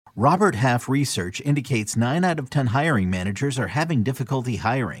Robert Half research indicates 9 out of 10 hiring managers are having difficulty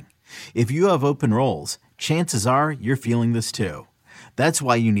hiring. If you have open roles, chances are you're feeling this too. That's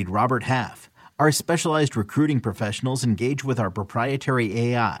why you need Robert Half. Our specialized recruiting professionals engage with our proprietary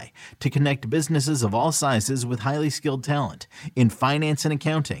AI to connect businesses of all sizes with highly skilled talent in finance and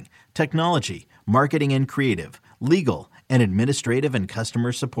accounting, technology, marketing and creative, legal, and administrative and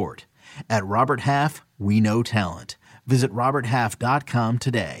customer support. At Robert Half, we know talent. Visit roberthalf.com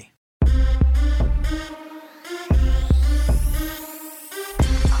today.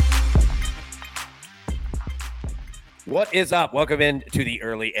 What is up? Welcome in to the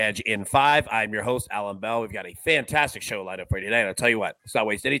Early Edge in 5. I'm your host, Alan Bell. We've got a fantastic show lined up for you today. And I'll tell you what, let's not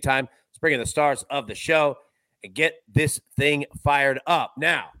waste any time. Let's bring in the stars of the show and get this thing fired up.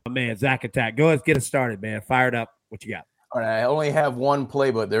 Now, man, Zach Attack, go ahead, get us started, man. Fired up. What you got? All right, I only have one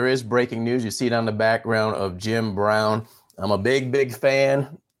play, but there is breaking news. You see it on the background of Jim Brown. I'm a big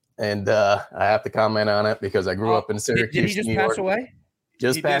fan, and I have to comment on it because I grew up in Syracuse, Did he just New pass York. away?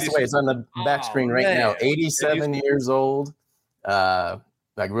 Just passed away. It's on the back screen right now. 87 years old. I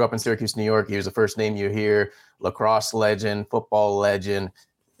grew up in Syracuse, New York. He was the first name you hear. Lacrosse legend, football legend.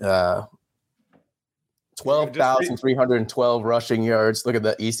 12,312 rushing yards. Look at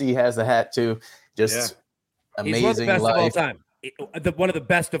that. EC has the hat too. Just amazing. He's one of the best life. of all time. One of the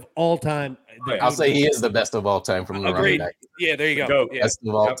best of all time. I'll say he is the best of all time from the running back. Yeah, there you go. Best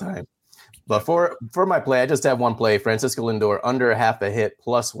of all time. But for my play, I just have one play. Francisco Lindor under half a hit,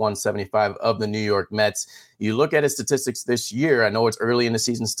 plus 175 of the New York Mets. You look at his statistics this year. I know it's early in the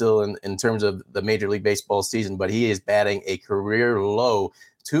season still in terms of the Major League Baseball season, but he is batting a career low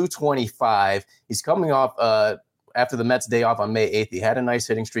 225. He's coming off after the Mets day off on May 8th. He had a nice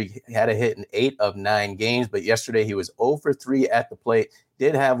hitting streak. He had a hit in 8 of 9 games, but yesterday he was 0 for 3 at the plate.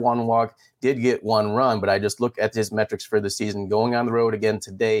 Did have one walk, did get one run, but I just look at his metrics for the season. Going on the road again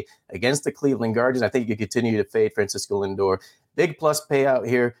today against the Cleveland Guardians, I think you continue to fade Francisco Lindor. Big plus payout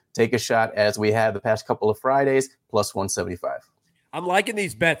here. Take a shot as we have the past couple of Fridays, plus 175. I'm liking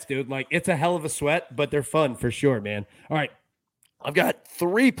these bets, dude. Like, it's a hell of a sweat, but they're fun for sure, man. All right, I've got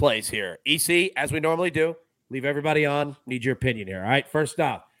 3 plays here. EC, as we normally do, leave everybody on. Need your opinion here. All right, first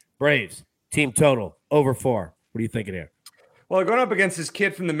off, Braves, team total, over 4. What are you thinking here? Well, going up against this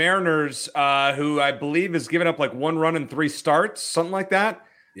kid from the Mariners, who I believe has given up like 1 run in 3 starts, something like that.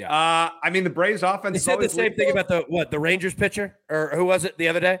 Yeah. I mean, the Braves offense. They said the same thing about the Rangers pitcher, or who was it the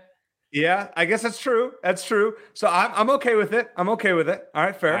other day? Yeah, I guess that's true. That's true. So I'm okay with it. All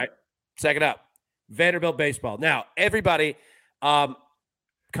right, fair. All right. Second up, Vanderbilt baseball. Now, everybody,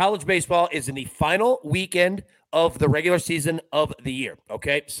 college baseball is in the final weekend of the regular season of the year,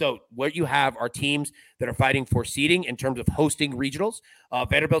 okay? So what you have are teams that are fighting for seeding in terms of hosting regionals.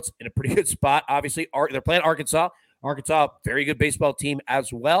 Vanderbilt's in a pretty good spot, obviously. They're playing Arkansas. Arkansas, very good baseball team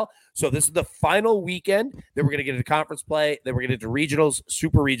as well. So this is the final weekend. Then we're going to get into conference play. Then we're going to get into regionals,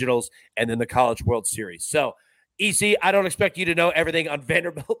 super regionals, and then the College World Series. So, EC, I don't expect you to know everything on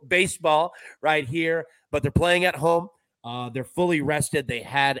Vanderbilt baseball right here, but they're playing at home. They're fully rested. They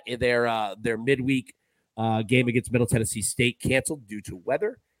had their midweek game against Middle Tennessee State canceled due to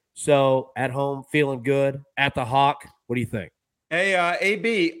weather. So at home, feeling good. At the Hawk, what do you think? Hey,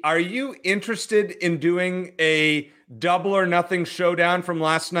 AB, are you interested in doing a double or nothing showdown from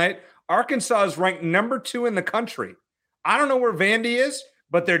last night? Arkansas is ranked number 2 in the country. I don't know where Vandy is,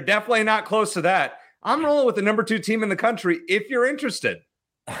 but they're definitely not close to that. I'm rolling with the number 2 team in the country if you're interested.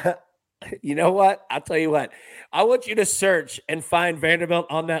 You know what? I'll tell you what. I want you to search and find Vanderbilt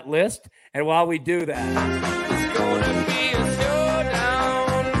on that list. And while we do that, it's gonna be a showdown.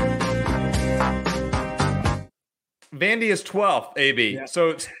 Vandy is 12th, AB. Yeah. So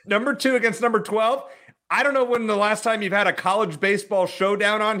it's number 2 against number 12. I don't know when the last time you've had a college baseball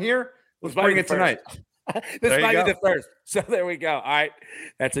showdown on here. Let's bring it tonight. This might be the first. So there we go. All right.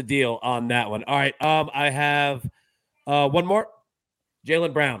 That's a deal on that one. All right. I have one more.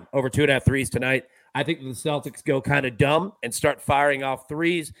 Jaylen Brown over 2.5 threes tonight. I think the Celtics go kind of dumb and start firing off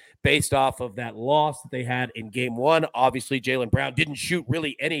threes based off of that loss that they had in game 1. Obviously, Jaylen Brown didn't shoot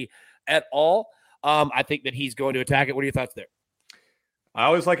really any at all. I think that he's going to attack it. What are your thoughts there? I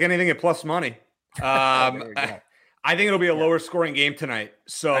always like anything at plus money. I think it'll be a lower scoring game tonight.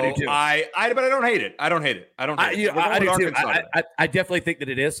 So I do too. but I don't hate it. I do too. I definitely think that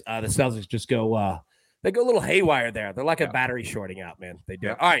it is. The Celtics just go they go a little haywire there. They're like a battery shorting out, man. They do.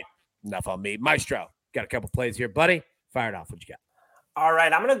 Yeah. All right. Enough on me. Maestro, got a couple plays here, buddy. Fire it off. What you got? All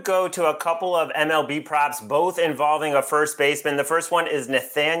right, I'm going to go to a couple of MLB props, both involving a first baseman. The first one is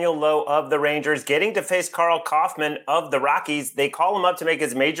Nathaniel Lowe of the Rangers getting to face Carl Kaufman of the Rockies. They call him up to make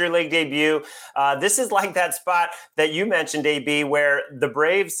his major league debut. This is like that spot that you mentioned, AB, where the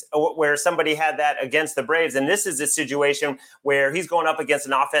Braves, where somebody had that against the Braves. And this is a situation where he's going up against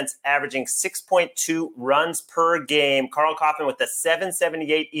an offense averaging 6.2 runs per game. Carl Kaufman with the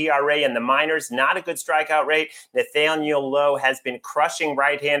 7.78 ERA in the minors, not a good strikeout rate. Nathaniel Lowe has been crushing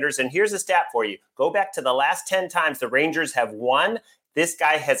right-handers. And here's a stat for you. Go back to the last 10 times the Rangers have won. This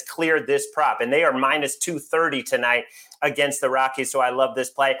guy has cleared this prop, and they are minus 230 tonight against the Rockies. So I love this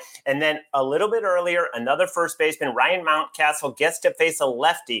play. And then a little bit earlier, another first baseman, Ryan Mountcastle, gets to face a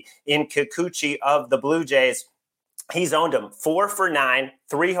lefty in Kikuchi of the Blue Jays. He's owned him 4 for 9,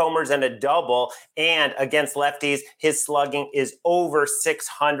 3 homers and a double. And against lefties, his slugging is over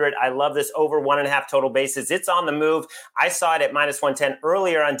 600. I love this over 1.5 total bases. It's on the move. I saw it at minus 110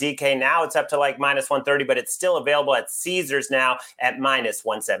 earlier on DK. Now it's up to like minus 130, but it's still available at Caesars now at minus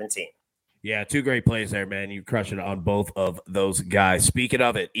 117. Yeah, 2 great plays there, man. You crush it on both of those guys. Speaking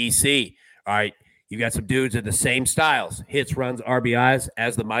of it, EC, all right, you got some dudes in the same styles, hits, runs, RBIs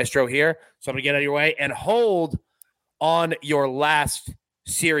as the maestro here. So I'm going to get out of your way and hold on your last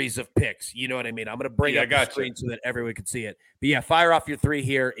series of picks. You know what I mean? I'm going to bring up the screen so that everyone can see it. But yeah, fire off your 3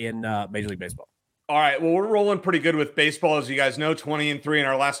 here in Major League Baseball. All right. Well, we're rolling pretty good with baseball, as you guys know, 20-3 in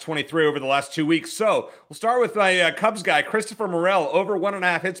our last 23 over the last 2 weeks. So we'll start with my Cubs guy, Christopher Morel, over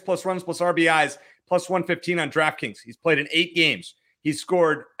 1.5 hits plus runs plus RBIs, plus 115 on DraftKings. He's played in 8 games. He's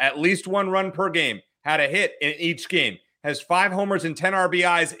scored at least 1 run per game, had a hit in each game, has 5 homers and 10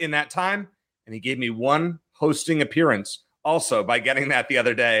 RBIs in that time. And he gave me 1 hosting appearance also by getting that the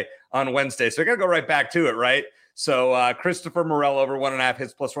other day on Wednesday. So I got to go right back to it, right? So Christopher Morel over 1.5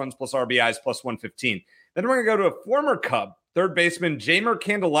 hits plus runs plus RBIs plus 115. Then we're going to go to a former Cub, third baseman Jeimer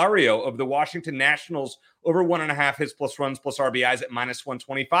Candelario of the Washington Nationals over 1.5 hits plus runs plus RBIs at minus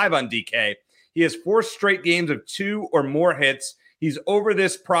 125 on DK. He has 4 straight games of 2 or more hits. He's over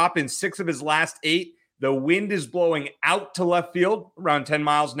this prop in 6 of his last 8. The wind is blowing out to left field around 10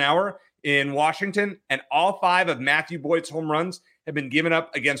 miles an hour in Washington, and all 5 of Matthew Boyd's home runs have been given up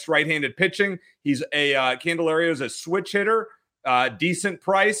against right-handed pitching. He's Candelario is a switch hitter, decent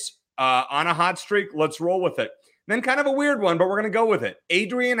price on a hot streak. Let's roll with it. And then kind of a weird one, but we're going to go with it.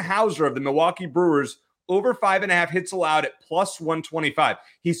 Adrian Hauser of the Milwaukee Brewers over 5.5 hits allowed at plus 125.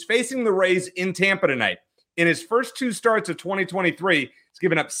 He's facing the Rays in Tampa tonight. In his first 2 starts of 2023, he's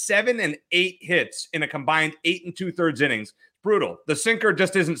given up 7 and 8 hits in a combined 8 2/3 innings. Brutal. The sinker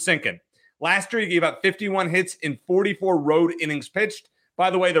just isn't sinking. Last year, he gave up 51 hits in 44 road innings pitched.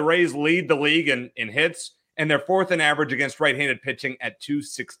 By the way, the Rays lead the league in hits, and they're 4th in average against right-handed pitching at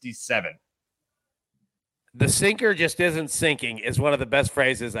 267. The sinker just isn't sinking is one of the best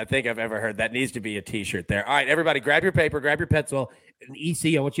phrases I think I've ever heard. That needs to be a T-shirt there. All right, everybody, grab your paper, grab your pencil. And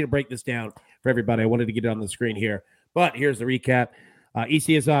EC, I want you to break this down for everybody. I wanted to get it on the screen here, but here's the recap. EC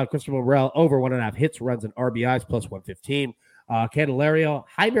is on Christopher Morel over 1.5 hits, runs, and RBIs plus 115. Candelario,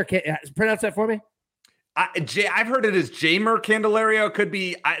 pronounce that for me. I've heard it as Jeimer Candelario. Could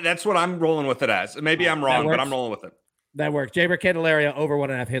be. That's what I'm rolling with it as. Maybe I'm wrong, but I'm rolling with it. That works. Jeimer Candelario over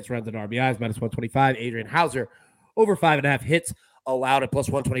 1.5 hits, runs, and RBIs minus 125. Adrian Hauser over 5.5 hits allowed at plus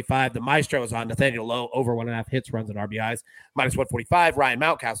 125. The Maestro is on Nathaniel Lowe over 1.5 hits, runs, and RBIs minus 145. Ryan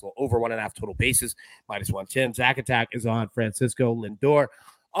Mountcastle over 1.5 total bases minus 110. Zach Attack is on Francisco Lindor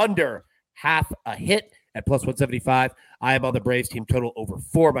under half a hit at plus 175. I am on the Braves team total over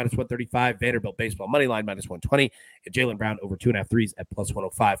 4 minus 135. Vanderbilt baseball money line minus 120. And Jaylen Brown over 2.5 threes at plus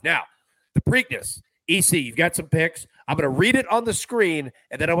 105. Now, the Preakness. EC, you've got some picks. I'm going to read it on the screen,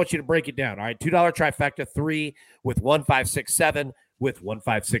 and then I want you to break it down. All right, $2 trifecta, 3 with 1,567 with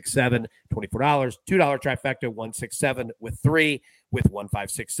 1,567, $24. $2 trifecta, 167 with 3 with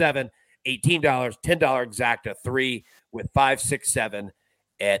 1,567, $18, $10 exacta, 3 with 567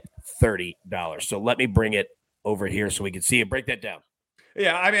 at $30. So let me bring it over here so we can see it. Break that down.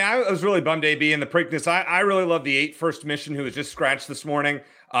 Yeah, I mean, I was really bummed, AB, in the Preakness. I really love the 8 first mission who was just scratched this morning.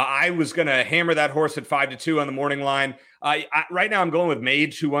 I was going to hammer that horse at 5-2 on the morning line. Right now I'm going with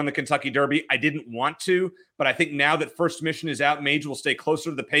Mage, who won the Kentucky Derby. I didn't want to, but I think now that first mission is out, Mage will stay closer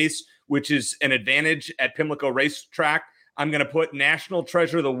to the pace, which is an advantage at Pimlico Racetrack. I'm going to put National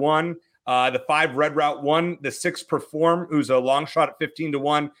Treasure, the 1, the 5 Red Route 1, the 6 Perform, who's a long shot at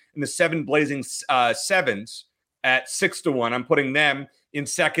 15-1, and the 7 Blazing Sevens at 6-1. I'm putting them in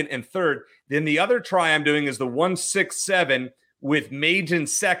second and third. Then the other try I'm doing is the 1-6-7 with Mage in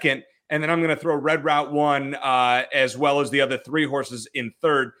second, and then I'm going to throw Red Route 1 as well as the other 3 horses in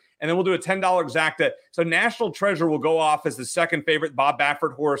third. And then we'll do a $10 exacta. So National Treasure will go off as the second favorite Bob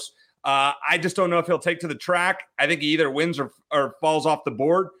Baffert horse. I just don't know if he'll take to the track. I think he either wins or falls off the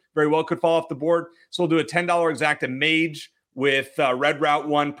board. Very well could fall off the board. So we'll do a $10 exacta Mage with Red Route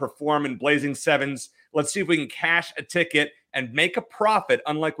 1, Perform, and Blazing Sevens. Let's see if we can cash a ticket and make a profit,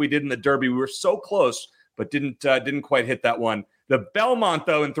 unlike we did in the Derby. We were so close, but didn't quite hit that one. The Belmont,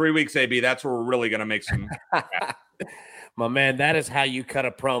 though, in 3 weeks, AB, that's where we're really going to make some. My man, that is how you cut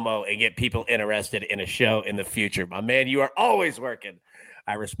a promo and get people interested in a show in the future. My man, you are always working.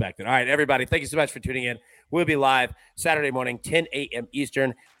 I respect it. All right, everybody, thank you so much for tuning in. We'll be live Saturday morning, 10 a.m.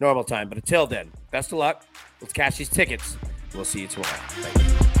 Eastern, normal time. But until then, best of luck. Let's cash these tickets. We'll see you tomorrow.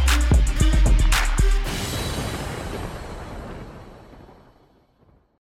 Thank you.